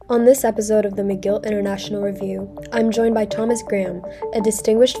On this episode of the McGill International Review, I'm joined by Thomas Graham, a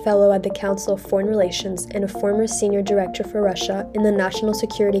distinguished fellow at the Council of Foreign Relations and a former senior director for Russia in the National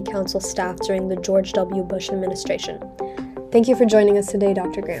Security Council staff during the George W. Bush administration. Thank you for joining us today,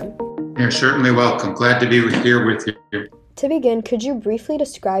 Dr. Graham. You're certainly welcome. Glad to be here with you. To begin, could you briefly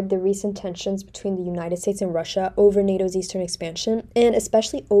describe the recent tensions between the United States and Russia over NATO's eastern expansion, and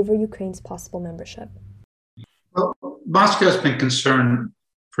especially over Ukraine's possible membership? Well, Moscow has been concerned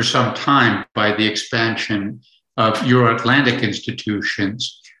for some time by the expansion of Euro-Atlantic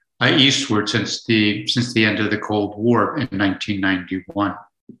institutions eastward since the end of the Cold War in 1991.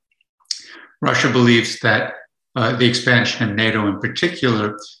 Russia believes that the expansion of NATO in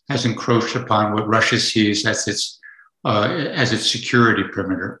particular has encroached upon what Russia sees as its security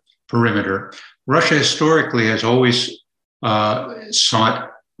perimeter. Russia historically has always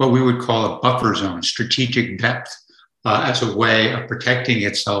sought what we would call a buffer zone, strategic depth, as a way of protecting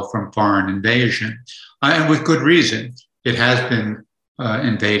itself from foreign invasion. And with good reason. It has been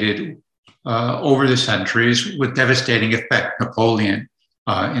invaded over the centuries with devastating effect. Napoleon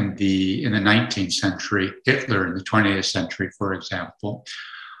in the 19th century, Hitler in the 20th century, for example.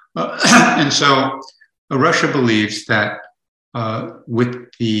 And so Russia believes that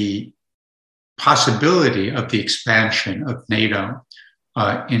with the possibility of the expansion of NATO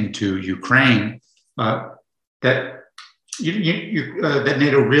into Ukraine, that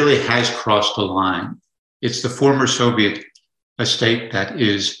NATO really has crossed a line. It's the former Soviet state that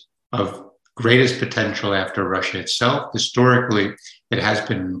is of greatest potential after Russia itself. Historically, it has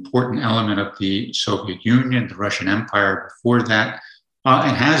been an important element of the Soviet Union, the Russian Empire before that,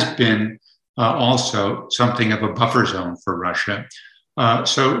 and has been also something of a buffer zone for Russia.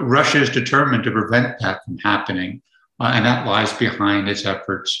 So Russia is determined to prevent that from happening, and that lies behind its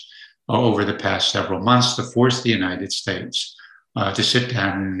efforts over the past several months to force the United States to sit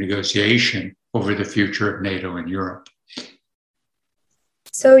down in a negotiation over the future of NATO and Europe.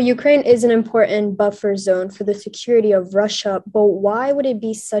 So Ukraine is an important buffer zone for the security of Russia, but why would it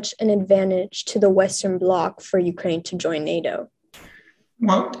be such an advantage to the Western Bloc for Ukraine to join NATO?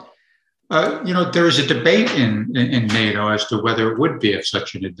 Well, there is a debate in NATO as to whether it would be of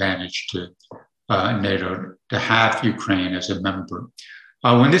such an advantage to NATO to have Ukraine as a member.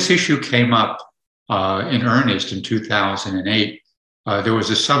 When this issue came up in earnest in 2008, there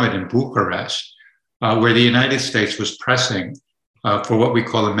was a summit in Bucharest where the United States was pressing for what we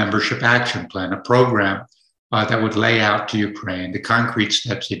call a membership action plan, a program that would lay out to Ukraine the concrete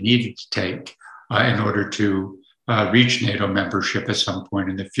steps it needed to take in order to reach NATO membership at some point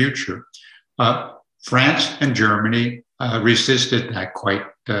in the future. France and Germany resisted that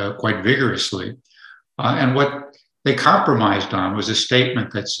quite vigorously. And what they compromised on was a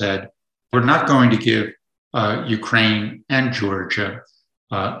statement that said, we're not going to give Ukraine and Georgia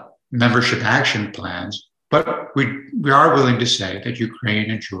membership action plans, but we are willing to say that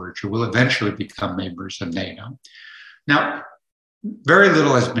Ukraine and Georgia will eventually become members of NATO. Now, very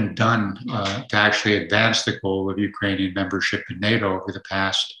little has been done to actually advance the goal of Ukrainian membership in NATO over the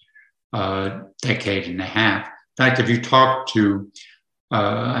past decade and a half. In fact, if you talk to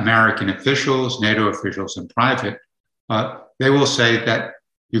American officials, NATO officials in private, they will say that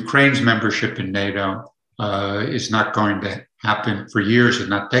Ukraine's membership in NATO is not going to happen for years and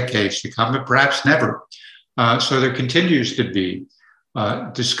not decades to come, but perhaps never. So there continues to be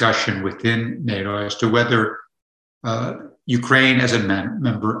discussion within NATO as to whether Ukraine as a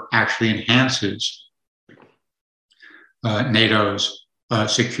member actually enhances NATO's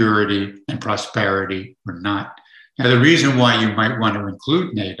security and prosperity or not. Now, the reason why you might want to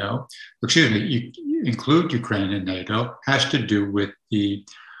include include Ukraine in NATO has to do with the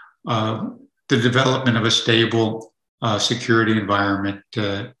development of a stable security environment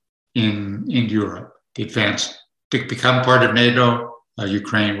in Europe. To become part of NATO,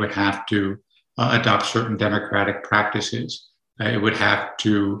 Ukraine would have to adopt certain democratic practices. It would have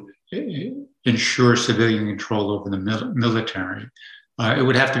to ensure civilian control over the military. It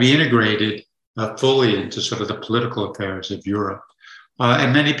would have to be integrated fully into sort of the political affairs of Europe.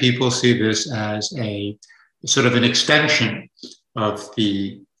 And many people see this as a sort of an extension of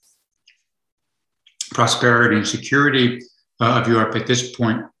the prosperity and security of Europe at this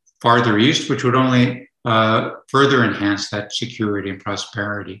point farther east, which would only further enhance that security and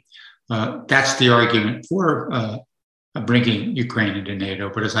prosperity. That's the argument for bringing Ukraine into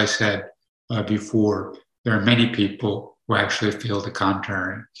NATO. But as I said before, there are many people who actually feel the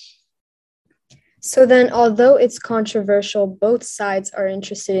contrary. So then, although it's controversial, both sides are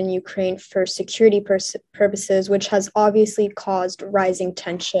interested in Ukraine for security purposes, which has obviously caused rising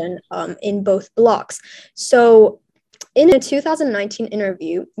tension in both blocs. So In a 2019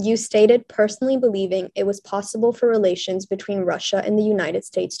 interview, you stated personally believing it was possible for relations between Russia and the United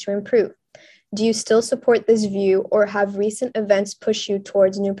States to improve. Do you still support this view, or have recent events pushed you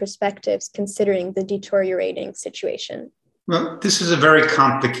towards new perspectives considering the deteriorating situation? Well, this is a very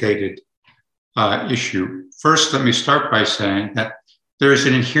complicated issue. First, let me start by saying that there is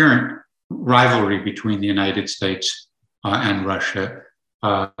an inherent rivalry between the United States and Russia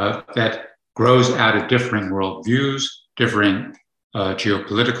that grows out of differing worldviews, differing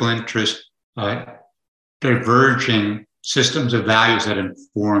geopolitical interests, diverging systems of values that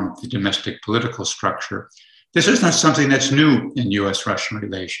inform the domestic political structure. This is not something that's new in US-Russian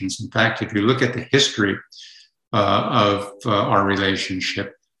relations. In fact, if you look at the history of our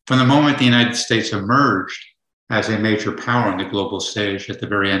relationship, from the moment the United States emerged as a major power on the global stage at the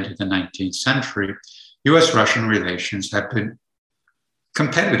very end of the 19th century, US-Russian relations have been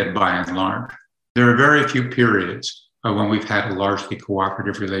competitive by and large. There are very few periods when we've had a largely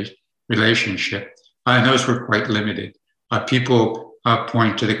cooperative relationship, and those were quite limited. People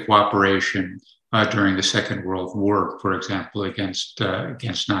point to the cooperation during the Second World War, for example, against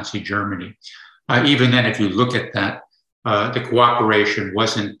Nazi Germany. Even then, if you look at that, the cooperation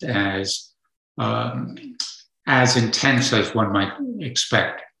wasn't as intense as one might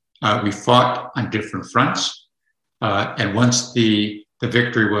expect. We fought on different fronts, and once the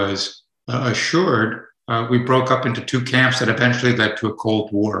victory was assured, we broke up into two camps that eventually led to a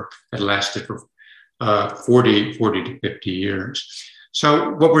Cold War that lasted for 40 to 50 years.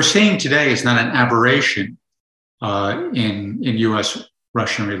 So what we're seeing today is not an aberration in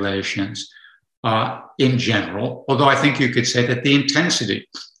US-Russian relations in general, although I think you could say that the intensity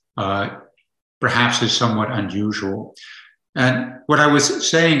perhaps is somewhat unusual. And what I was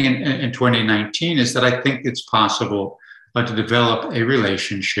saying in 2019 is that I think it's possible to develop a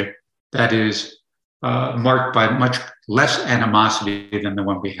relationship that is marked by much less animosity than the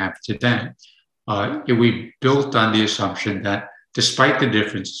one we have today. We built on the assumption that despite the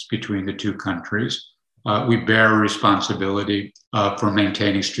differences between the two countries, we bear a responsibility for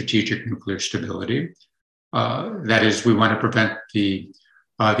maintaining strategic nuclear stability. That is, we want to prevent the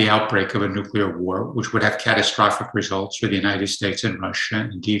outbreak of a nuclear war, which would have catastrophic results for the United States and Russia,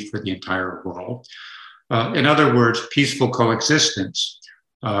 and indeed for the entire world. In other words, peaceful coexistence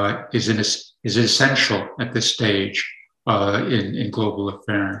is essential at this stage in global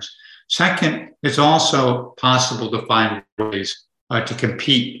affairs. Second, it's also possible to find ways to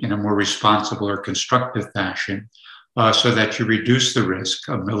compete in a more responsible or constructive fashion so that you reduce the risk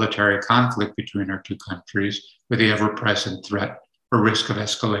of military conflict between our two countries with the ever-present threat or risk of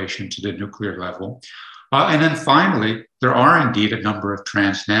escalation to the nuclear level. And then finally, there are indeed a number of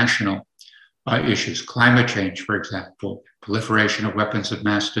transnational issues, climate change, for example, proliferation of weapons of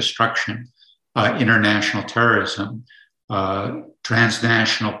mass destruction, international terrorism,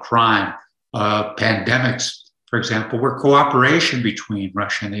 transnational crime, pandemics, for example, where cooperation between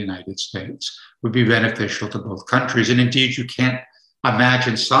Russia and the United States would be beneficial to both countries. And indeed, you can't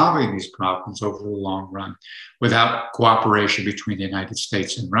imagine solving these problems over the long run without cooperation between the United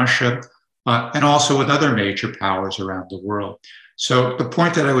States and Russia, and also with other major powers around the world. So the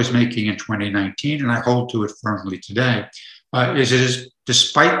point that I was making in 2019, and I hold to it firmly today, is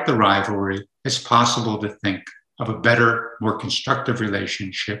despite the rivalry, it's possible to think of a better, more constructive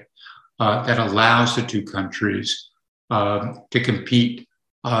relationship that allows the two countries to compete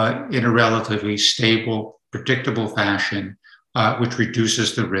in a relatively stable, predictable fashion, which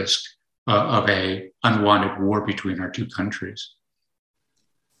reduces the risk of an unwanted war between our two countries.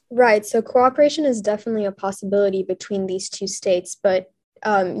 Right. So cooperation is definitely a possibility between these two states, but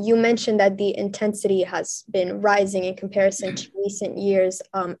you mentioned that the intensity has been rising in comparison to recent years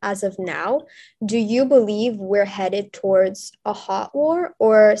as of now. Do you believe we're headed towards a hot war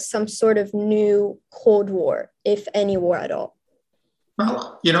or some sort of new Cold War, if any war at all?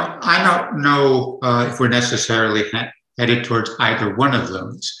 Well, I don't know if we're necessarily headed towards either one of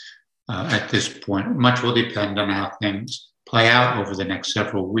those at this point. Much will depend on how things play out over the next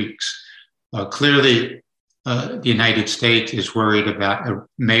several weeks. Clearly, the United States is worried about a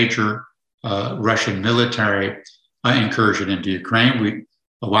major Russian military incursion into Ukraine.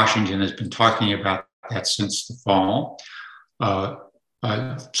 Washington has been talking about that since the fall.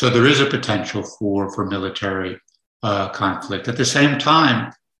 So there is a potential for military conflict. At the same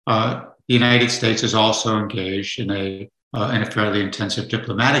time, the United States is also engaged in a fairly intensive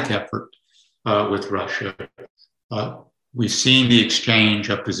diplomatic effort with Russia. We've seen the exchange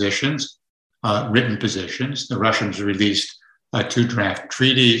of positions, written positions. The Russians released two draft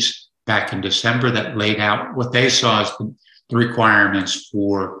treaties back in December that laid out what they saw as the requirements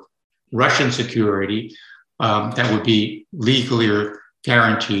for Russian security that would be legally or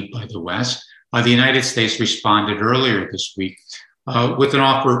guaranteed by the West. The United States responded earlier this week with an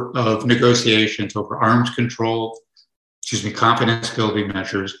offer of negotiations over arms control, confidence building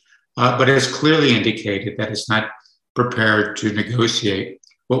measures, but has clearly indicated that it's not prepared to negotiate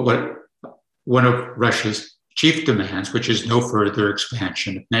what one of Russia's chief demands, which is no further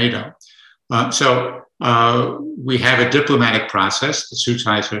expansion of NATO. So we have a diplomatic process. The two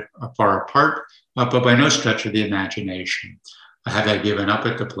sides are far apart, but by no stretch of the imagination have they given up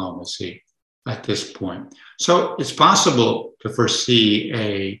at diplomacy at this point. So it's possible to foresee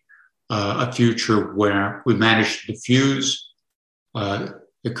a future where we manage to diffuse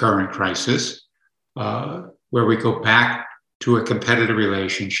the current crisis, where we go back to a competitive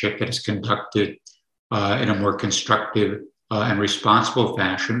relationship that is conducted in a more constructive and responsible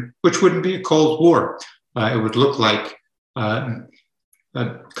fashion, which wouldn't be a Cold War. It would look like a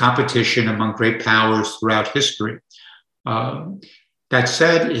competition among great powers throughout history. That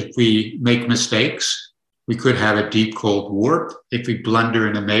said, if we make mistakes, we could have a deep Cold War. If we blunder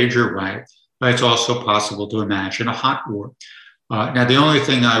in a major way, it's also possible to imagine a hot war. Now, the only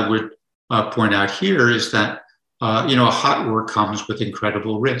thing I would point out here is that a hot war comes with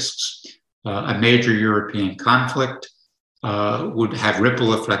incredible risks. A major European conflict would have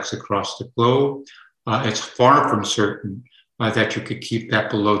ripple effects across the globe. It's far from certain that you could keep that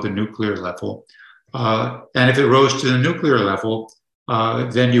below the nuclear level. And if it rose to the nuclear level,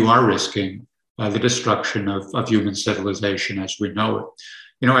 then you are risking the destruction of human civilization as we know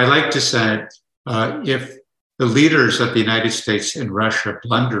it. I like to say, if the leaders of the United States and Russia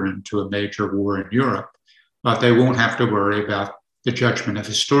blunder into a major war in Europe, they won't have to worry about the judgment of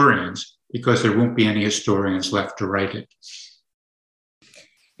historians because there won't be any historians left to write it.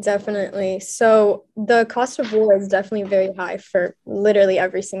 Definitely. So the cost of war is definitely very high for literally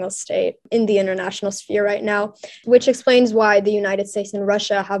every single state in the international sphere right now, which explains why the United States and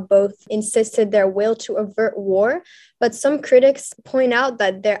Russia have both insisted their will to avert war. But some critics point out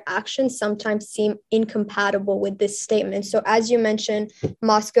that their actions sometimes seem incompatible with this statement. So as you mentioned,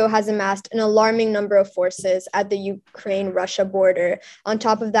 Moscow has amassed an alarming number of forces at the Ukraine-Russia border. On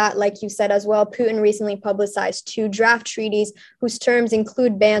top of that, like you said as well, Putin recently publicized 2 draft treaties whose terms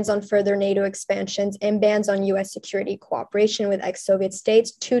include bans on further NATO expansions and bans on U.S. security cooperation with ex-Soviet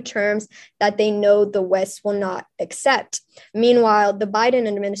states, 2 terms that they know the West will not accept. Meanwhile, the Biden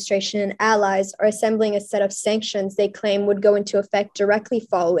administration and allies are assembling a set of sanctions they claim would go into effect directly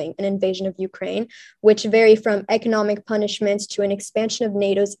following an invasion of Ukraine, which vary from economic punishments to an expansion of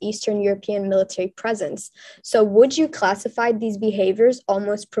NATO's Eastern European military presence. So would you classify these behaviors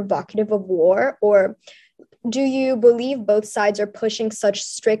almost provocative of war, or do you believe both sides are pushing such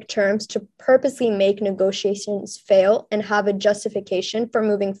strict terms to purposely make negotiations fail and have a justification for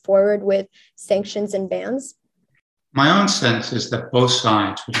moving forward with sanctions and bans? My own sense is that both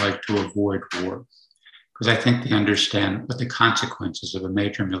sides would like to avoid war, because I think they understand what the consequences of a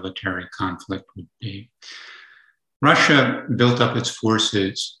major military conflict would be. Russia built up its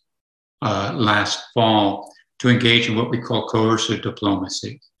forces last fall to engage in what we call coercive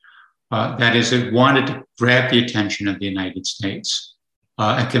diplomacy. That is, it wanted to grab the attention of the United States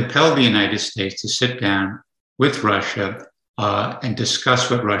and compel the United States to sit down with Russia and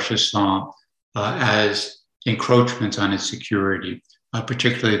discuss what Russia saw as encroachments on its security,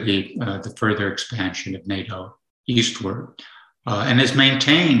 particularly the further expansion of NATO eastward, and has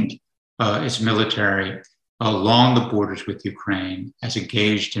maintained its military along the borders with Ukraine, has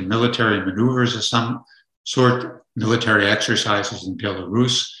engaged in military maneuvers of some sort, military exercises in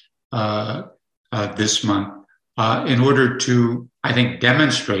Belarus this month, in order to, I think,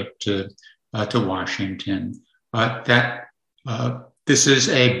 demonstrate to Washington that this is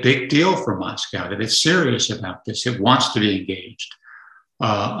a big deal for Moscow, that it's serious about this. It wants to be engaged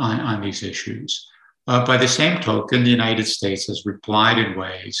on these issues. By the same token, the United States has replied in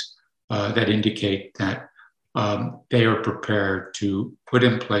ways that indicate that they are prepared to put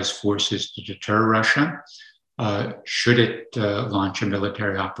in place forces to deter Russia should it launch a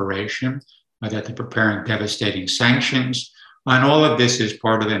military operation, that they're preparing devastating sanctions. And all of this is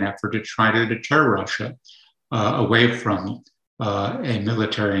part of an effort to try to deter Russia away from a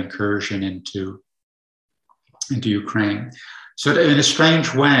military incursion into Ukraine. So in a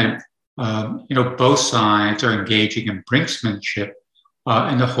strange way, both sides are engaging in brinksmanship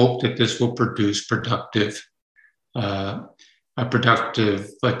in the hope that this will produce productive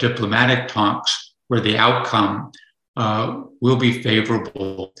diplomatic talks where the outcome will be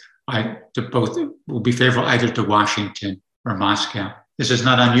favorable either to Washington or Moscow. This is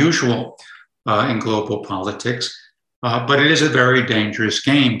not unusual in global politics, but it is a very dangerous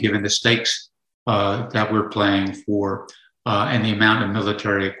game given the stakes that we're playing for, and the amount of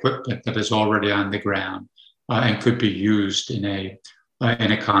military equipment that is already on the ground and could be used in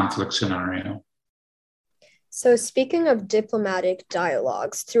a conflict scenario. So, speaking of diplomatic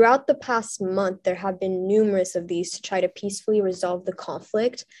dialogues, throughout the past month, there have been numerous of these to try to peacefully resolve the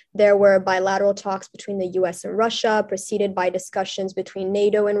conflict. There were bilateral talks between the US and Russia, preceded by discussions between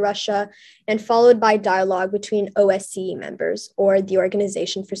NATO and Russia, and followed by dialogue between OSCE members, or the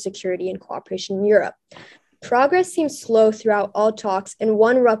Organization for Security and Cooperation in Europe. Progress seems slow throughout all talks, and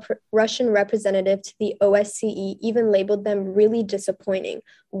one Russian representative to the OSCE even labeled them really disappointing.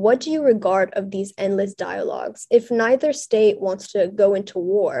 What do you regard of these endless dialogues? If neither state wants to go into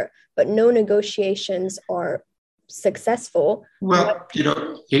war, but no negotiations are successful. Well,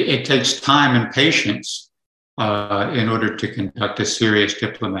 it takes time and patience in order to conduct a serious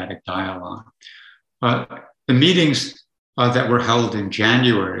diplomatic dialogue. The meetings that were held in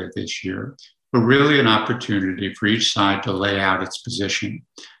January of this year were really an opportunity for each side to lay out its position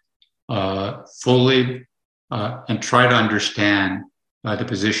fully and try to understand the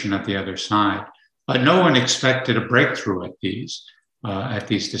position of the other side. No one expected a breakthrough at these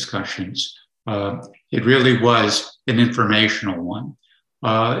discussions. It really was an informational one.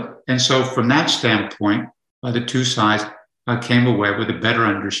 And so from that standpoint, the two sides came away with a better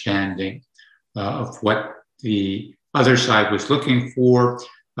understanding of what the other side was looking for,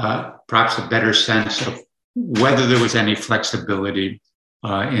 perhaps a better sense of whether there was any flexibility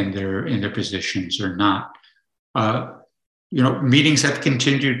in their positions or not. Meetings have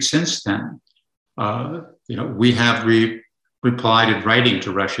continued since then. We have replied in writing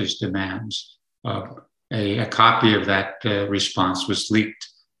to Russia's demands. A copy of that response was leaked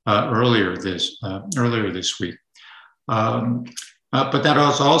earlier this week. But that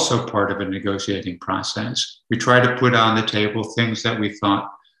was also part of a negotiating process. We tried to put on the table things that we thought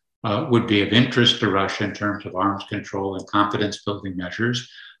would be of interest to Russia in terms of arms control and confidence building measures,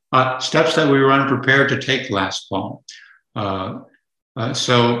 steps that we were unprepared to take last fall.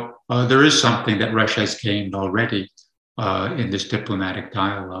 So there is something that Russia has gained already in this diplomatic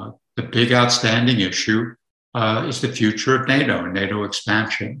dialogue. The big outstanding issue is the future of NATO and NATO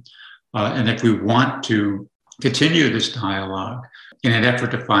expansion. And if we want to continue this dialogue in an effort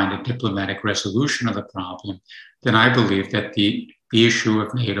to find a diplomatic resolution of the problem, then I believe that the issue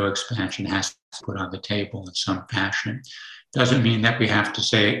of NATO expansion has to be put on the table in some fashion. Doesn't mean that we have to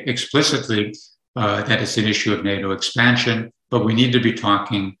say explicitly that it's an issue of NATO expansion, but we need to be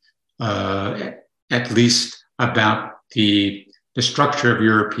talking at least about the structure of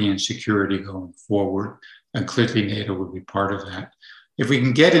European security going forward, and clearly NATO would be part of that. If we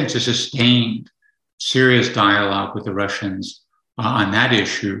can get into sustained, serious dialogue with the Russians on that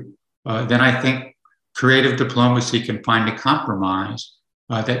issue, then I think creative diplomacy can find a compromise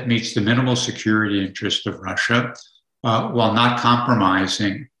that meets the minimal security interest of Russia while not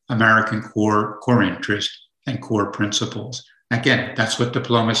compromising American core interest and core principles. Again, that's what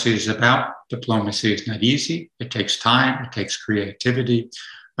diplomacy is about. Diplomacy is not easy. It takes time. It takes creativity.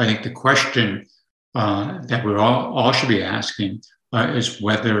 I think the question that we all should be asking is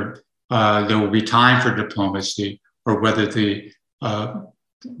whether there will be time for diplomacy or whether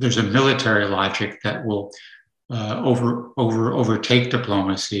there's a military logic that will overtake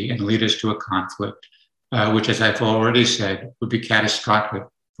diplomacy and lead us to a conflict, which, as I've already said, would be catastrophic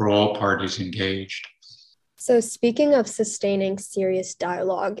for all parties engaged. So speaking of sustaining serious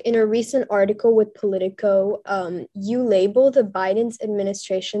dialogue, in a recent article with Politico, you label the Biden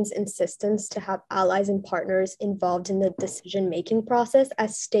administration's insistence to have allies and partners involved in the decision-making process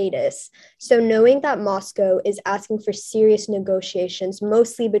as status. So knowing that Moscow is asking for serious negotiations,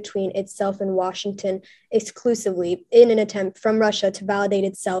 mostly between itself and Washington exclusively, in an attempt from Russia to validate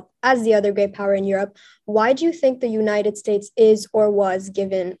itself as the other great power in Europe, why do you think the United States is or was,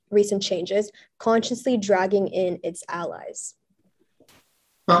 given recent changes, consciously dragging in its allies?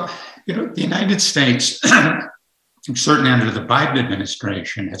 Well, the United States, certainly under the Biden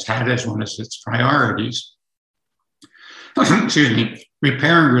administration, has had as one of its priorities,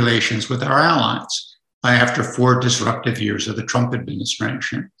 repairing relations with our allies after 4 disruptive years of the Trump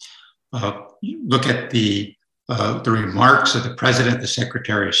administration. Look at the remarks of the president, the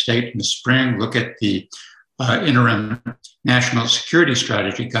secretary of state in the spring. Look at the interim national security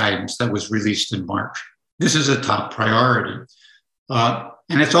strategy guidance that was released in March. This is a top priority.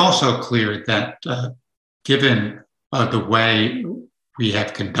 And it's also clear that given the way we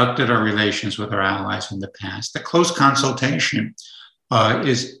have conducted our relations with our allies in the past, that close consultation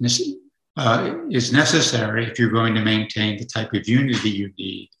is necessary if you're going to maintain the type of unity you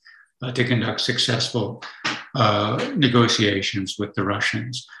need to conduct successful negotiations with the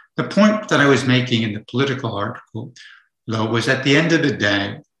Russians. the point that I was making in the political article, though, was at the end of the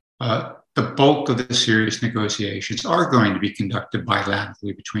day, the bulk of the serious negotiations are going to be conducted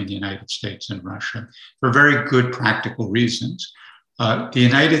bilaterally between the United States and Russia for very good practical reasons. The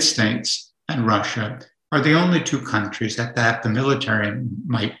United States and Russia are the only two countries that have the military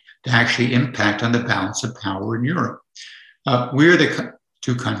might to actually impact on the balance of power in Europe. We're the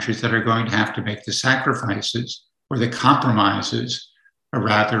two countries that are going to have to make the sacrifices or the compromises, or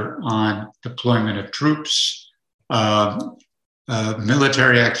rather on deployment of troops,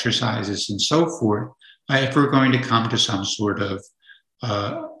 military exercises, and so forth, if we're going to come to some sort of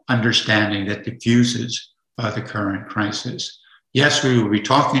understanding that diffuses the current crisis. Yes, we will be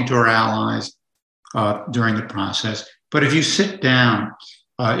talking to our allies during the process, but if you sit down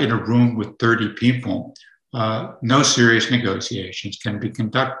in a room with 30 people, no serious negotiations can be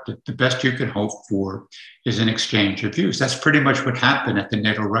conducted. The best you can hope for is an exchange of views. That's pretty much what happened at the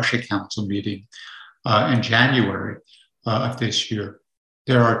NATO-Russia Council meeting in January of this year.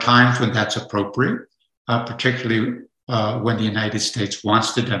 There are times when that's appropriate, particularly when the United States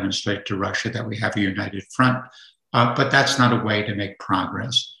wants to demonstrate to Russia that we have a united front, but that's not a way to make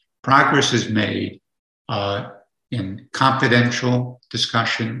progress. Progress is made in confidential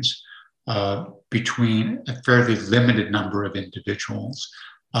discussions between a fairly limited number of individuals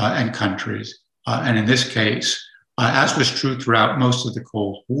and countries. And in this case, as was true throughout most of the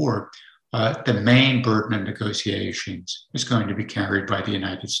Cold War, the main burden of negotiations is going to be carried by the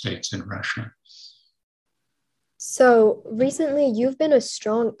United States and Russia. So recently, you've been a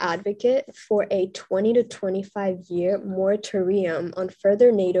strong advocate for a 20 to 25-year moratorium on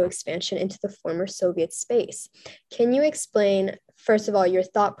further NATO expansion into the former Soviet space. Can you explain, first of all, your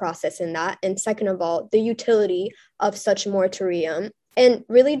thought process in that, and second of all, the utility of such moratorium, and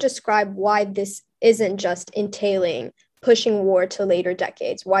really describe why this isn't just entailing pushing war to later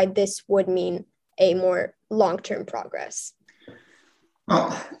decades, why this would mean a more long-term progress?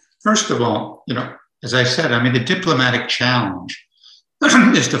 Well, first of all, as I said, the diplomatic challenge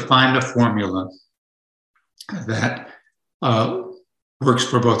is to find a formula that works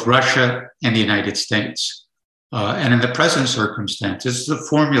for both Russia and the United States. And in the present circumstances, it's a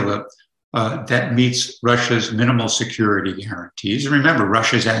formula that meets Russia's minimal security guarantees. And remember,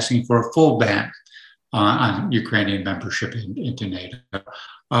 Russia is asking for a full ban on Ukrainian membership into NATO.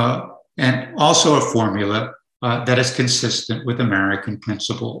 And also a formula that is consistent with American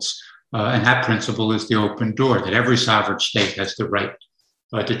principles. And that principle is the open door, that every sovereign state has the right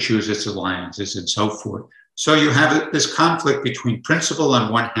to choose its alliances and so forth. So you have this conflict between principle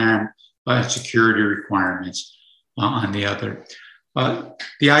on one hand and security requirements on the other.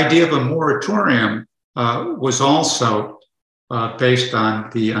 The idea of a moratorium was also based on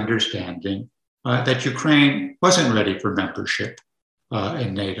the understanding that Ukraine wasn't ready for membership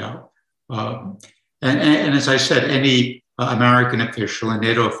in NATO. And as I said, any American official and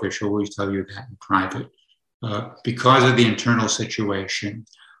NATO official will tell you that in private. Because of the internal situation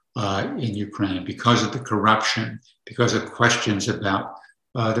in Ukraine, because of the corruption, because of questions about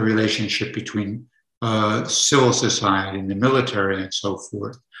the relationship between civil society and the military and so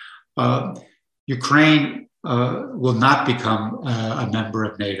forth, Ukraine will not become a member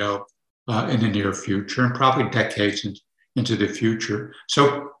of NATO in the near future and probably decades into the future.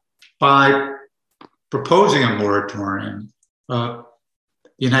 So by proposing a moratorium, the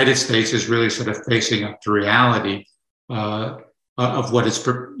United States is really sort of facing up to reality of what is,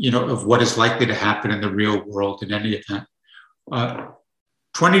 of what is likely to happen in the real world in any event.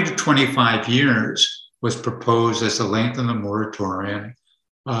 20 to 25 years was proposed as the length of the moratorium,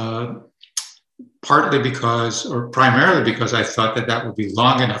 partly because, or primarily because I thought that that would be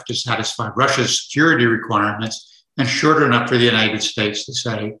long enough to satisfy Russia's security requirements and short enough for the United States to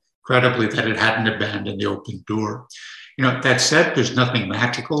say credibly that it hadn't abandoned the open door. That said, there's nothing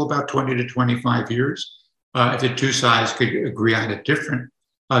magical about 20 to 25 years. If the two sides could agree on a different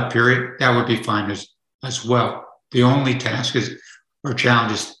period, that would be fine as well. The only task is, or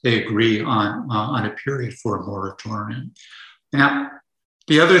challenge is, they agree on a period for a moratorium. Now,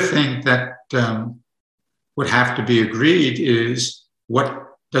 the other thing that would have to be agreed is,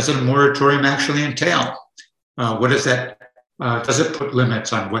 what does a moratorium actually entail? What is that? Does it put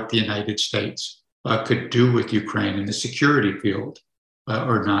limits on what the United States could do with Ukraine in the security field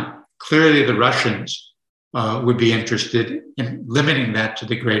or not? Clearly, the Russians would be interested in limiting that to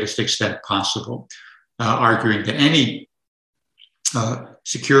the greatest extent possible, arguing that any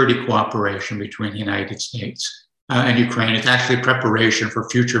security cooperation between the United States and Ukraine is actually preparation for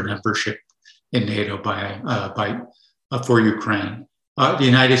future membership in NATO for Ukraine. The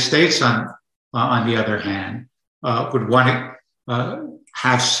United States, on the other hand, would want to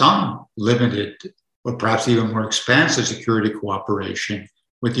have some limited or perhaps even more expansive security cooperation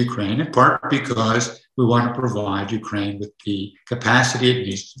with Ukraine, in part because we want to provide Ukraine with the capacity it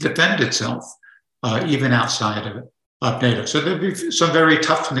needs to defend itself, even outside of NATO. So there'll be some very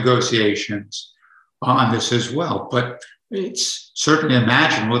tough negotiations on this as well. But it's certainly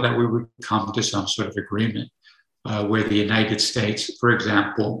imaginable that we would come to some sort of agreement where the United States, for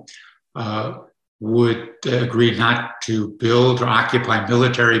example, would agree not to build or occupy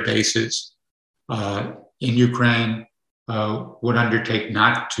military bases in Ukraine, would undertake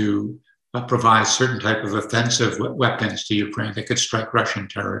not to provide certain type of offensive weapons to Ukraine that could strike Russian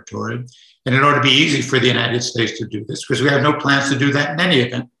territory. And it ought to be easy for the United States to do this because we have no plans to do that in any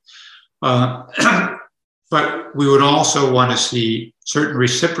event. But we would also want to see certain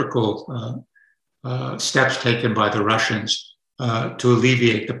reciprocal steps taken by the Russians to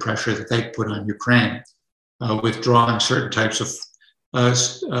alleviate the pressure that they put on Ukraine, withdrawing certain types of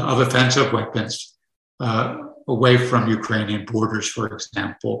offensive weapons away from Ukrainian borders, for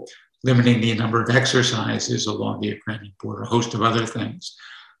example, limiting the number of exercises along the Ukrainian border, a host of other things.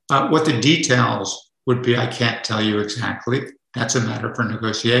 What the details would be, I can't tell you exactly. That's a matter for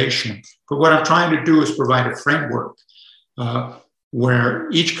negotiation. But what I'm trying to do is provide a framework where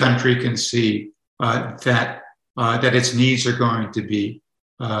each country can see that its needs are going to be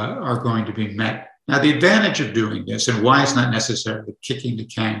met. Now, the advantage of doing this, and why it's not necessarily kicking the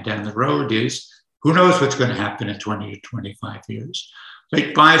can down the road, is who knows what's going to happen in 20 to 25 years.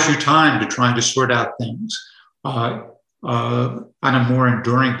 It buys you time to try to sort out things on a more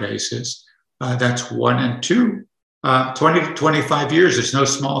enduring basis. That's one. And two, 20 to 25 years is no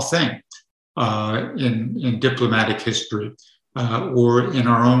small thing in diplomatic history or in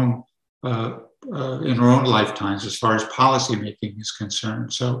our own lifetimes as far as policymaking is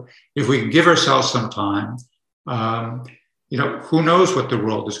concerned. So if we can give ourselves some time, who knows what the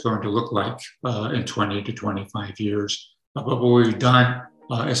world is going to look like in 20 to 25 years. But what we've done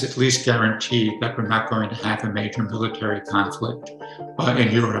is at least guarantee that we're not going to have a major military conflict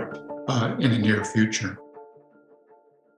in Europe in the near future.